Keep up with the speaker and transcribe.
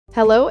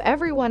Hello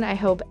everyone, I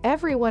hope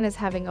everyone is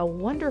having a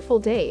wonderful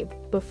day.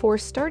 Before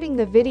starting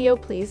the video,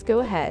 please go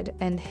ahead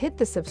and hit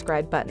the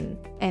subscribe button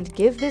and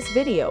give this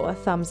video a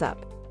thumbs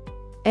up.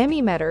 Emmy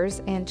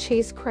Metters and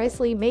Chase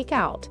Chrisley make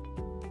out.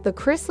 The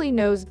Chrisley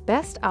knows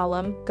best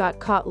alum got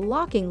caught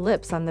locking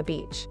lips on the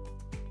beach.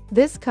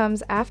 This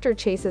comes after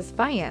Chase's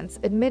fiance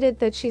admitted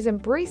that she's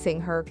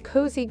embracing her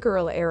cozy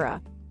girl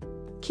era.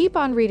 Keep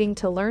on reading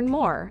to learn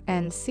more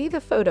and see the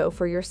photo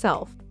for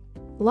yourself.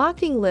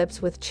 Locking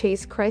lips with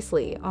Chase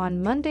Chrisley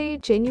on Monday,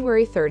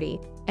 January 30,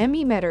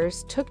 Emmy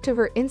Metters took to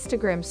her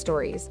Instagram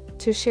stories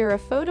to share a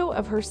photo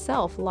of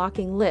herself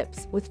locking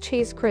lips with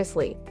Chase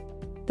Chrisley.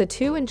 The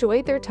two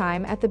enjoyed their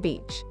time at the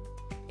beach.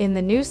 In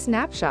the new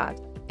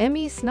snapshot,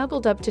 Emmy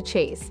snuggled up to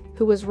Chase,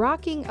 who was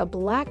rocking a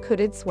black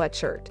hooded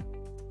sweatshirt.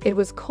 It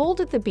was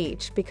cold at the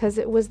beach because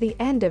it was the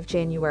end of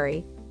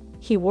January.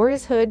 He wore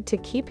his hood to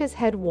keep his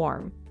head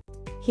warm.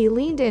 He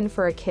leaned in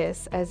for a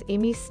kiss as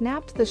Emmy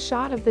snapped the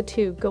shot of the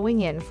two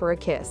going in for a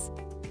kiss.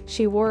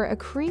 She wore a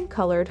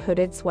cream-colored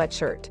hooded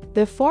sweatshirt.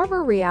 The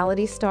former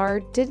reality star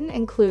didn't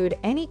include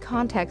any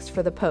context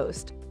for the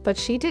post, but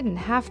she didn't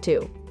have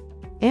to.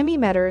 Emmy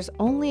Metters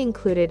only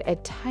included a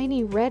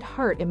tiny red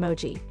heart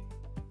emoji.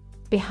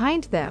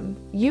 Behind them,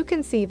 you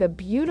can see the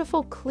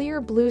beautiful clear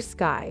blue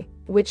sky,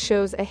 which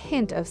shows a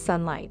hint of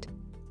sunlight.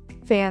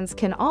 Fans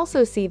can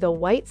also see the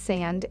white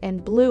sand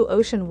and blue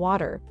ocean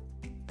water.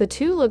 The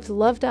two looked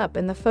loved up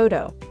in the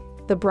photo.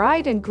 The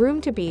bride and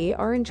groom-to-be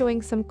are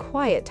enjoying some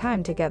quiet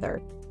time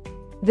together.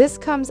 This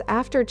comes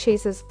after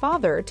Chase's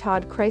father,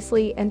 Todd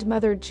Chrisley, and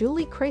mother,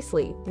 Julie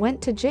Chrisley,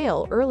 went to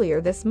jail earlier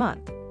this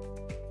month.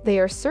 They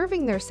are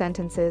serving their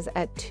sentences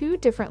at two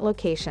different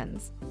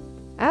locations.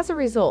 As a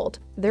result,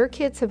 their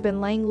kids have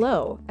been laying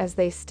low as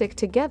they stick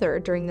together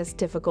during this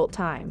difficult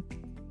time.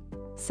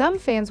 Some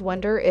fans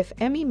wonder if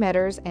Emmy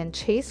Metters and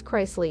Chase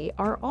Chrisley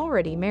are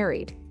already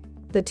married.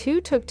 The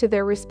two took to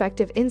their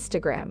respective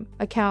Instagram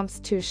accounts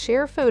to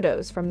share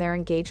photos from their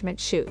engagement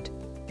shoot.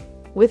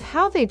 With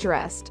how they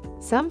dressed,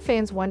 some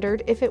fans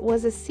wondered if it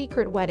was a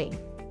secret wedding.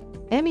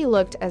 Emmy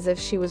looked as if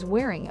she was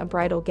wearing a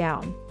bridal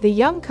gown. The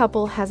young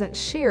couple hasn't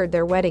shared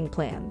their wedding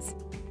plans.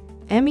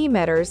 Emmy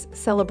Metters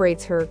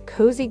celebrates her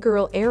cozy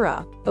girl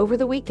era over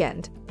the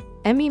weekend.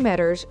 Emmy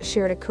Metters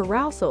shared a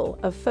carousel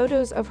of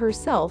photos of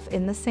herself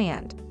in the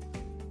sand.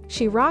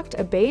 She rocked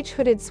a beige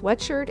hooded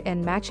sweatshirt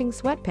and matching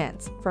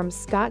sweatpants from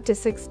Scott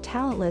Disick's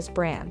Talentless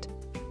brand.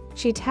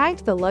 She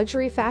tagged the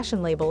luxury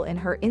fashion label in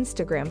her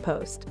Instagram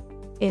post.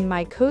 "In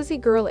my cozy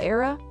girl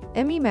era,"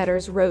 Emmy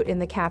Metters wrote in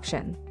the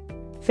caption.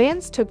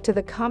 Fans took to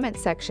the comment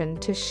section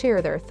to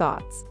share their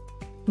thoughts.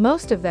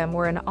 Most of them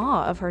were in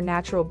awe of her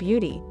natural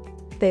beauty.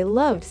 They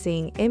loved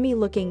seeing Emmy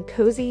looking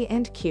cozy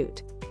and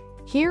cute.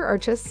 Here are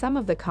just some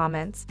of the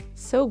comments.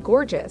 "So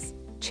gorgeous.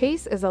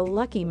 Chase is a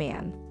lucky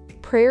man.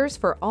 Prayers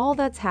for all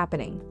that's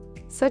happening.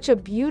 Such a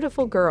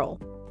beautiful girl.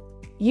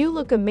 You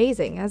look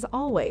amazing as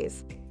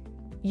always.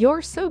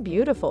 You're so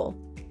beautiful.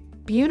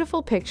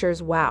 Beautiful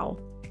pictures, wow.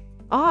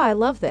 Ah, I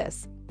love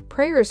this.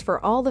 Prayers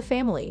for all the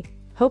family.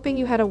 Hoping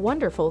you had a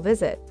wonderful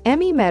visit."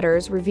 Emmy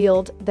Metters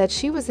revealed that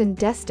she was in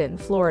Destin,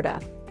 Florida.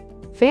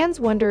 Fans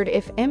wondered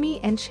if Emmy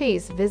and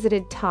Chase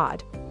visited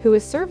Todd, who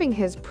is serving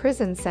his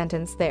prison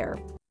sentence there.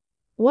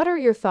 What are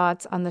your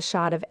thoughts on the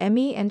shot of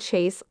Emmy and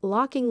Chase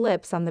locking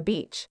lips on the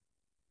beach?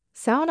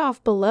 Sound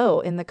off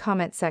below in the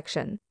comment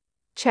section.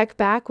 Check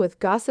back with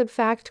Gossip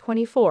Fact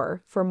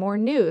 24 for more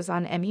news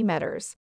on Emmy Metters.